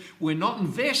gift. We're not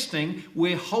investing.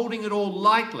 We're holding it all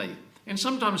lightly. And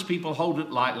sometimes people hold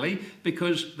it lightly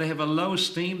because they have a low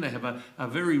esteem. They have a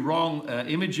very wrong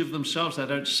image of themselves. They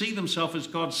don't see themselves as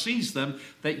God sees them.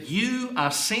 That you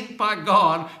are sent by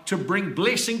God to bring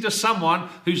blessing to someone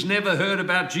who's never heard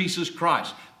about Jesus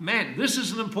Christ. Man, this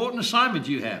is an important assignment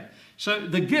you have. So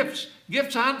the gifts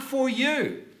aren't for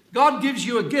you. God gives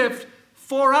you a gift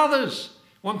for others.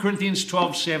 1 Corinthians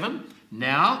 12:7.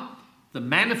 Now, the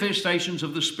manifestations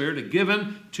of the Spirit are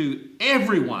given to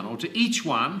everyone or to each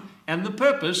one, and the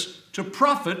purpose to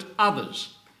profit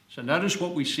others. So notice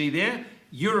what we see there.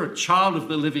 You're a child of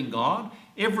the living God.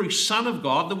 Every son of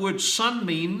God, the word son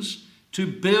means to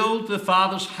build the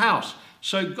Father's house.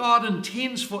 So God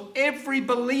intends for every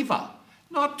believer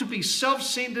not to be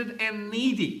self-centered and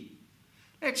needy.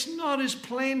 That's not his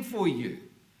plan for you.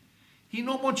 He does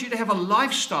not want you to have a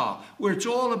lifestyle where it's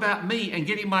all about me and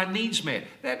getting my needs met.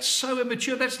 That's so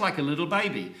immature. That's like a little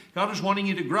baby. God is wanting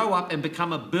you to grow up and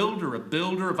become a builder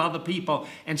of other people.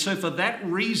 And so for that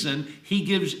reason, he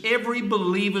gives every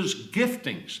believer's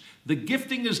giftings. The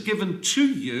gifting is given to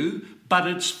you, but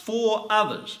it's for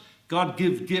others. God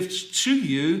gives gifts to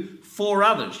you for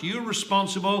others. You're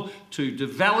responsible to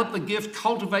develop the gift,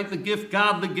 cultivate the gift,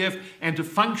 guard the gift, and to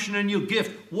function in your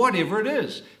gift, whatever it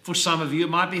is. For some of you, it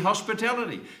might be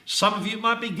hospitality. Some of you, it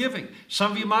might be giving.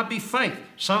 Some of you might be faith.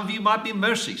 Some of you might be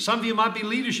mercy. Some of you might be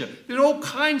leadership. There are all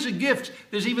kinds of gifts.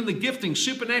 There's even the gifting,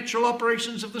 supernatural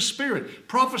operations of the Spirit,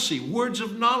 prophecy, words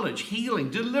of knowledge, healing,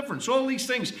 deliverance, all these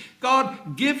things.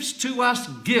 God gives to us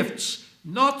gifts,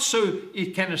 not so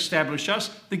it can establish us.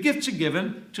 The gifts are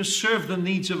given to serve the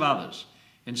needs of others.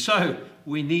 And so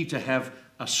we need to have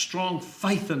a strong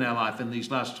faith in our life in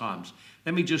these last times.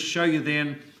 Let me just show you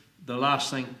then the last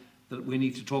thing that we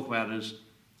need to talk about is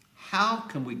how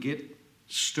can we get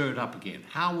stirred up again?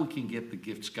 How we can get the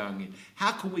gifts going in?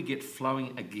 How can we get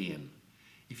flowing again?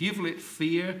 If you've let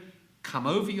fear come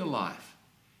over your life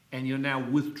and you're now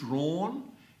withdrawn,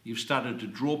 you've started to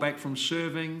draw back from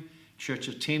serving, church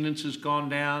attendance has gone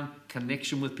down,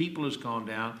 connection with people has gone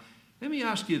down. Let me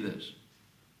ask you this.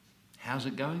 How's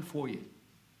it going for you?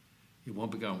 It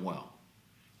won't be going well.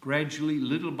 Gradually,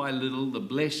 little by little, the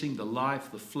blessing, the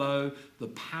life, the flow, the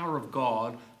power of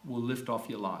God will lift off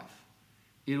your life.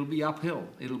 It'll be uphill.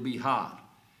 It'll be hard.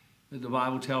 The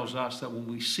Bible tells us that when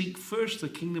we seek first the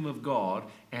kingdom of God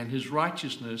and his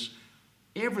righteousness,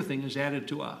 everything is added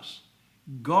to us.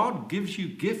 God gives you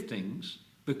giftings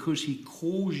because he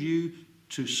calls you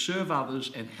to serve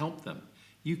others and help them.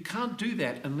 You can't do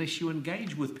that unless you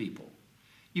engage with people.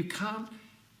 You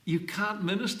can't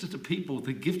minister to people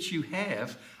the gifts you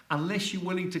have unless you're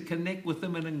willing to connect with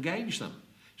them and engage them.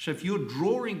 So if you're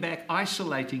drawing back,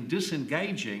 isolating,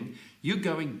 disengaging, you're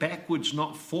going backwards,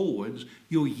 not forwards.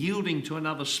 You're yielding to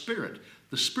another spirit.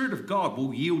 The Spirit of God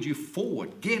will yield you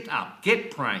forward. Get up,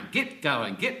 get praying, get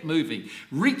going, get moving.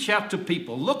 Reach out to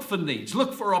people. Look for needs.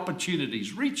 Look for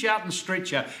opportunities. Reach out and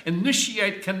stretch out.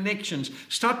 Initiate connections.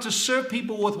 Start to serve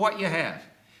people with what you have.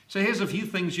 So here's a few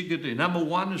things you could do. Number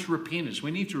one is repentance.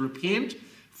 We need to repent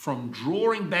from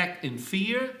drawing back in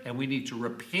fear, and we need to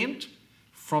repent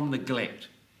from neglect.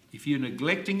 If you're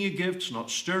neglecting your gifts, not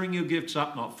stirring your gifts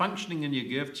up, not functioning in your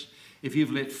gifts, if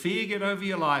you've let fear get over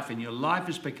your life and your life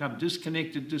has become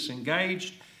disconnected,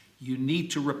 disengaged, you need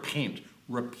to repent.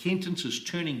 Repentance is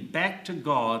turning back to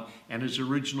God and his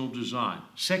original design.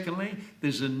 Secondly,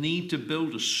 there's a need to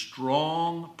build a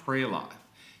strong prayer life.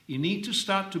 You need to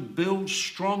start to build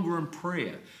stronger in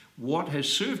prayer. What has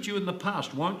served you in the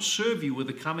past won't serve you with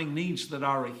the coming needs that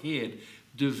are ahead.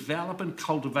 Develop and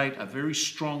cultivate a very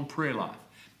strong prayer life.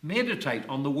 Meditate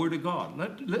on the Word of God.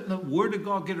 Let the Word of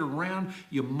God get around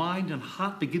your mind and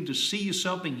heart. Begin to see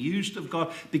yourself being used of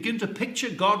God. Begin to picture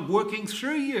God working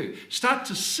through you. Start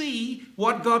to see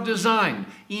what God designed.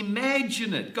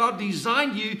 Imagine it. God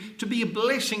designed you to be a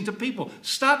blessing to people.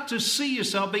 Start to see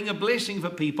yourself being a blessing for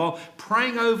people,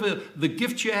 praying over the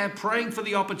gift you have, praying for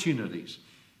the opportunities.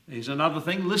 There's another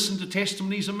thing. Listen to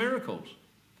testimonies and miracles.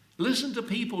 Listen to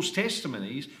people's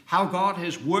testimonies, how God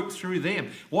has worked through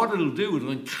them. What it'll do, it'll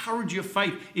encourage your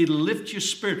faith. It'll lift your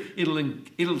spirit.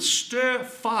 It'll stir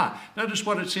fire. Notice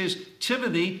what it says,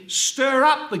 Timothy, stir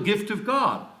up the gift of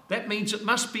God. That means it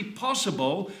must be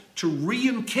possible to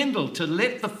re-enkindle, to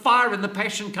let the fire and the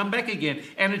passion come back again.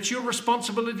 And it's your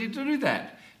responsibility to do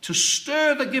that, to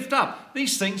stir the gift up.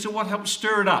 These things are what help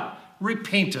stir it up.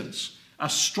 Repentance, a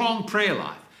strong prayer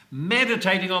life,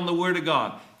 meditating on the Word of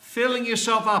God, filling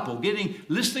yourself up or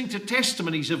listening to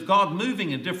testimonies of God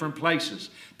moving in different places.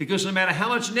 Because no matter how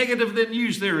much negative the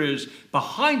news there is,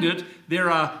 behind it, there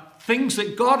are things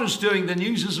that God is doing the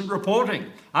news isn't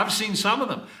reporting. I've seen some of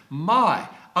them.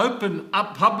 Open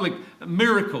up public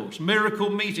miracles,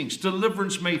 miracle meetings,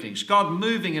 deliverance meetings, God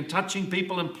moving and touching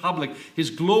people in public,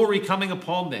 his glory coming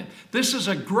upon them. This is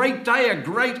a great day, a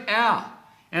great hour.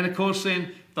 And of course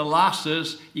then the last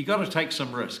is you've got to take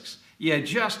some risks. You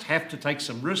just have to take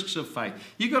some risks of faith.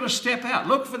 You've got to step out.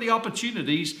 Look for the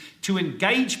opportunities to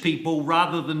engage people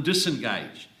rather than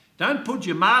disengage. Don't put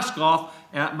your mask on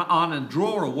and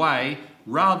draw away.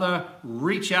 Rather,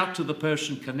 reach out to the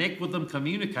person, connect with them,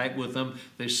 communicate with them.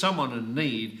 There's someone in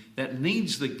need that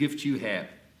needs the gift you have.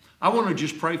 I want to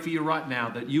just pray for you right now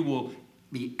that you will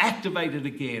be activated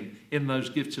again in those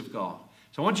gifts of God.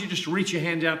 So I want you just to reach your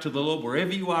hand out to the Lord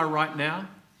wherever you are right now.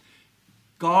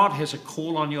 God has a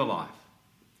call on your life.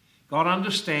 God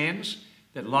understands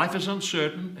that life is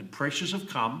uncertain and pressures have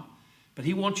come, but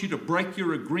he wants you to break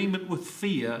your agreement with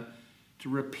fear, to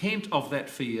repent of that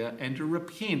fear, and to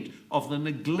repent of the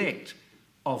neglect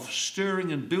of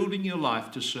stirring and building your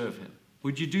life to serve him.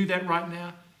 Would you do that right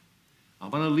now? I'm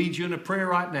going to lead you in a prayer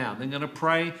right now. I'm going to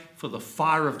pray for the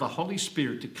fire of the Holy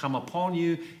Spirit to come upon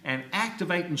you and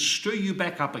activate and stir you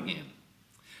back up again.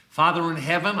 Father in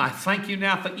heaven, I thank you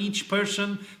now for each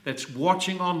person that's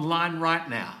watching online right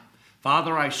now.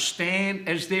 Father, I stand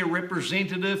as their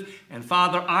representative, and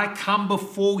Father, I come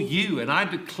before you and I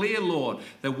declare, Lord,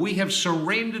 that we have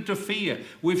surrendered to fear.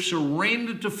 We've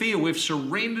surrendered to fear. We've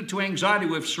surrendered to anxiety.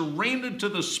 We've surrendered to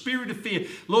the spirit of fear.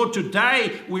 Lord,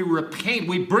 today we repent.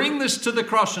 We bring this to the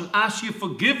cross and ask you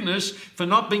forgiveness for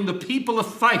not being the people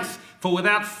of faith, for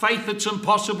without faith it's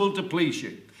impossible to please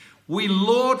you. We,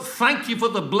 Lord, thank you for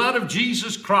the blood of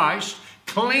Jesus Christ,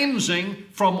 cleansing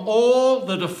from all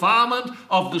the defilement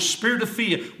of the spirit of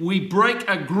fear. We break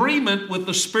agreement with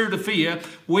the spirit of fear.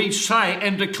 We say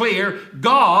and declare,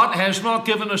 God has not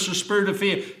given us a spirit of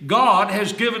fear. God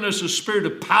has given us a spirit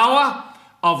of power,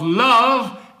 of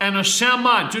love, and a sound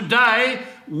mind. Today,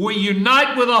 we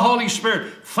unite with the Holy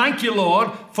Spirit. Thank you, Lord,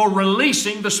 for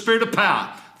releasing the spirit of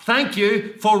power. Thank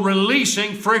you for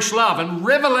releasing fresh love and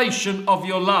revelation of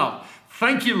your love.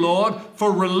 Thank you, Lord,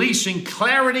 for releasing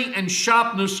clarity and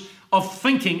sharpness of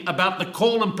thinking about the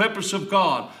call and purpose of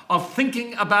God, of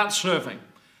thinking about serving.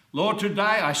 Lord, today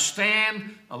I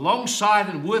stand alongside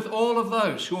and with all of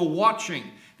those who are watching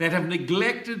that have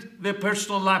neglected their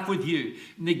personal life with you,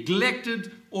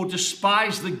 neglected or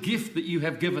despised the gift that you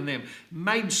have given them,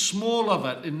 made small of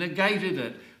it and negated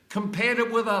it, compared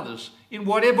it with others, in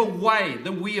whatever way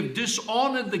that we have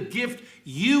dishonored the gift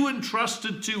you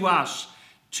entrusted to us,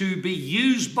 to be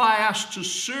used by us to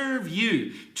serve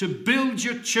you, to build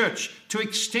your church, to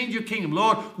extend your kingdom.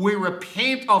 Lord, we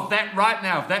repent of that right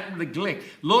now, of that neglect.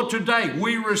 Lord, today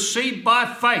we receive by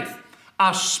faith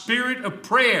a spirit of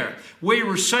prayer. We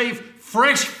receive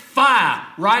fresh fire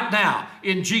right now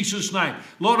in Jesus' name.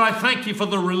 Lord, I thank you for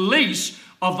the release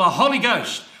of the Holy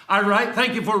Ghost. I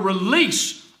thank you for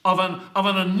release of an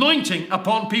anointing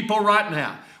upon people right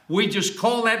now. We just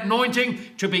call that anointing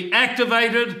to be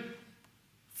activated.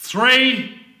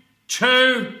 3,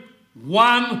 2,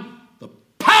 1. The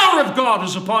power of God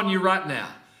is upon you right now.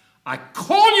 I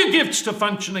call your gifts to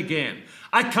function again.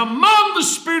 I command the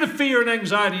spirit of fear and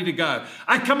anxiety to go.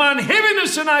 I command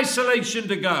heaviness and isolation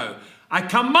to go. I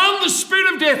command the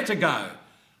spirit of death to go.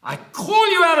 I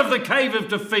call you out of the cave of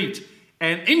defeat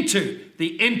and into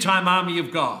the end time army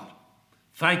of God.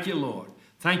 Thank you, Lord.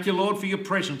 Thank you, Lord, for your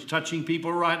presence touching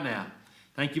people right now.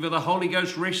 Thank you for the Holy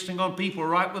Ghost resting on people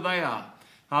right where they are.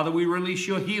 Father, we release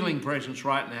your healing presence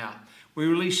right now. We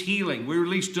release healing. We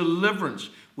release deliverance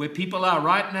where people are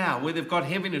right now, where they've got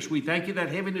heaviness. We thank you that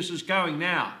heaviness is going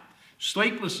now.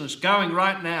 Sleeplessness going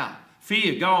right now.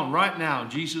 Fear going right now in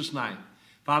Jesus' name.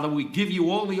 Father, we give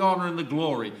you all the honor and the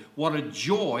glory. What a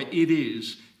joy it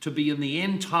is to be in the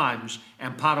end times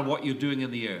and part of what you're doing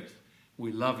in the earth.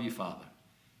 We love you, Father.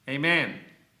 Amen.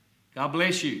 God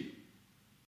bless you.